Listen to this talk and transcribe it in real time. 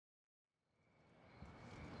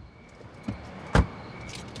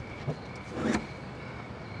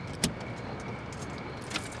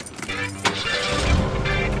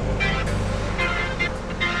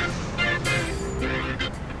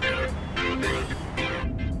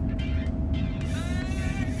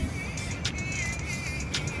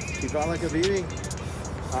felt like a beating?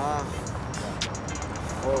 Ah.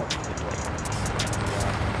 Oh.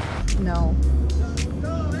 No.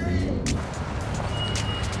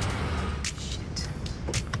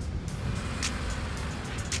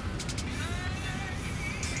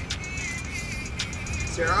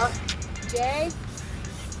 Sarah? Jay?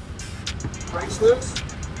 Brakes loose?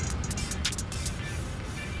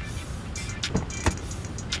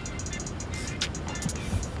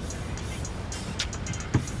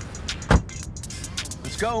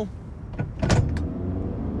 Let's go.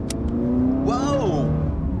 Whoa!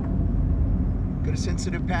 Got a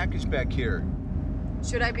sensitive package back here.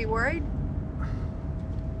 Should I be worried?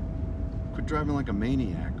 Quit driving like a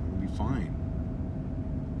maniac. We'll be fine.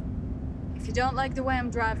 If you don't like the way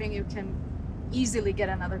I'm driving, you can easily get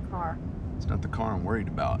another car. It's not the car I'm worried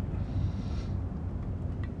about.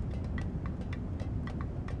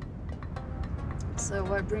 So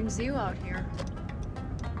what brings you out here?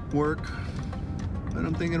 Work. But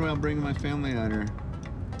I'm thinking about bringing my family out here.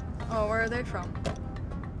 Oh, where are they from?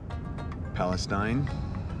 Palestine.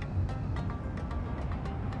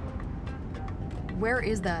 Where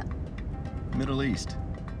is that? Middle East.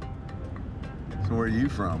 So where are you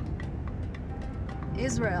from?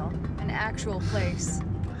 Israel, an actual place.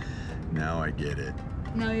 Now I get it.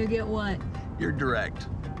 Now you get what? You're direct.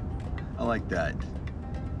 I like that.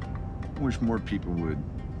 I wish more people would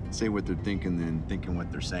say what they're thinking than thinking what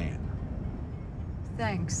they're saying.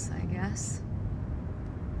 Thanks, I guess.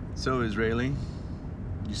 So, Israeli,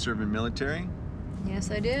 you serving military? Yes,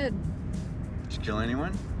 I did. Did you kill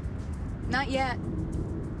anyone? Not yet.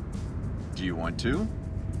 Do you want to?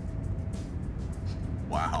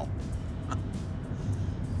 Wow.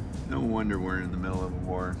 No wonder we're in the middle of a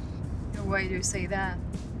war. Why do you say that?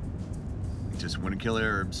 We just want to kill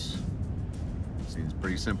Arabs. Seems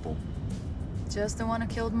pretty simple. Just the one who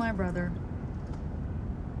killed my brother.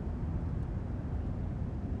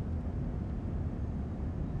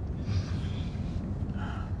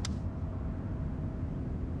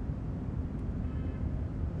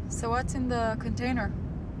 So what's in the container?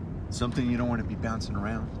 Something you don't want to be bouncing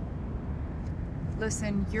around.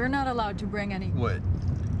 Listen, you're not allowed to bring any... What?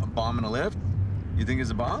 A bomb in a lift? You think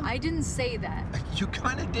it's a bomb? I didn't say that. You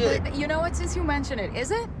kind of did. But you know what, since you mention it,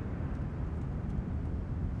 is it?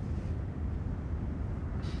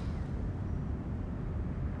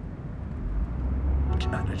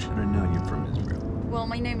 God, I should have known you from Israel. Well,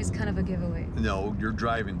 my name is kind of a giveaway. No, your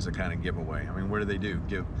driving's a kind of giveaway. I mean, what do?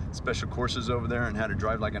 Give special courses over there on how to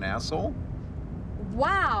drive like an asshole?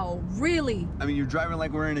 Wow, really? I mean, you're driving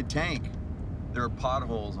like we're in a tank. There are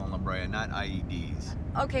potholes on La Brea, not IEDs.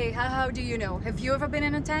 Okay, how do you know? Have you ever been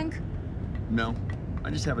in a tank? No, I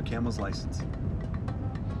just have a camel's license.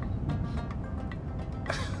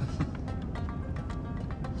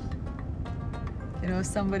 You know,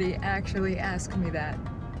 somebody actually asked me that.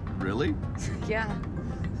 Really? Yeah.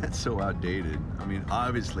 That's so outdated. I mean,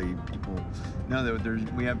 obviously, people know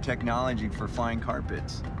that we have technology for flying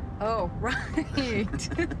carpets. Oh, right.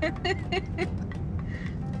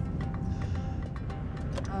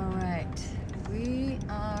 All right, we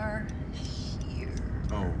are here.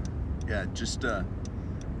 Oh, yeah, just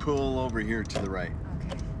pull over here to the right.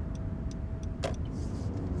 Okay.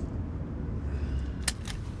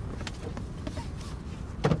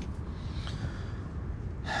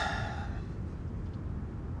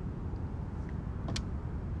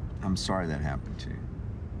 I'm sorry that happened to you.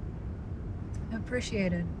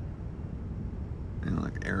 Appreciated. You know,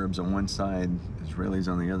 like Arabs on one side, Israelis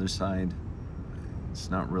on the other side. It's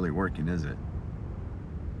not really working, is it?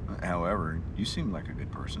 However, you seem like a good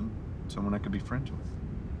person. Someone I could be friends with.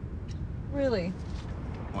 Really?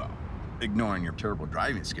 Well, ignoring your terrible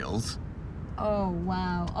driving skills. Oh,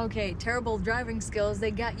 wow. Okay, terrible driving skills.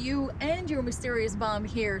 They got you and your mysterious bomb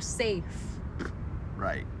here safe.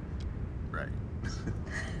 Right. Right.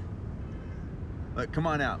 Look, come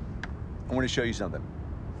on out. I want to show you something.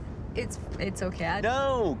 It's okay.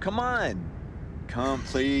 No, come on. Come,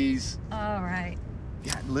 please. All right.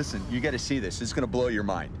 Yeah, listen, you got to see this. It's going to blow your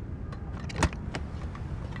mind.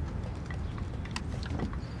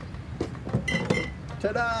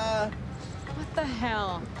 Ta-da! What the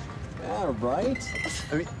hell? Yeah, right?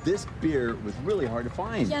 I mean, this beer was really hard to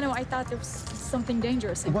find. Yeah, no, I thought there was something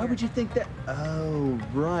dangerous in Why here. would you think that? Oh,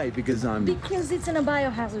 right, because I'm... Because it's in a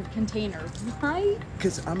biohazard container, right?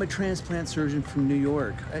 Because I'm a transplant surgeon from New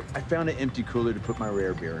York. I found an empty cooler to put my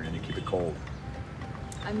rare beer in to keep it cold.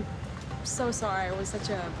 I'm so sorry. I was such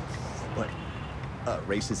a... What?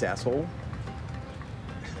 Racist asshole?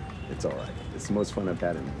 It's all right. It's the most fun I've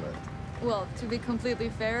had in the lift. Well, to be completely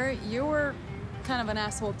fair, you were kind of an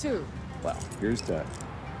asshole, too. Well, here's to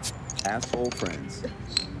asshole friends.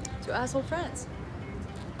 to asshole friends.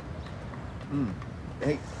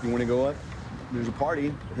 Hey, you want to go up? There's a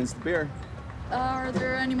party, hence the beer. Are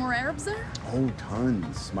there any more Arabs there? Oh,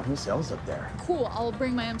 tons. My hotel's up there. Cool, I'll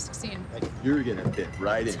bring my M16. You're gonna fit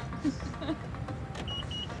right in.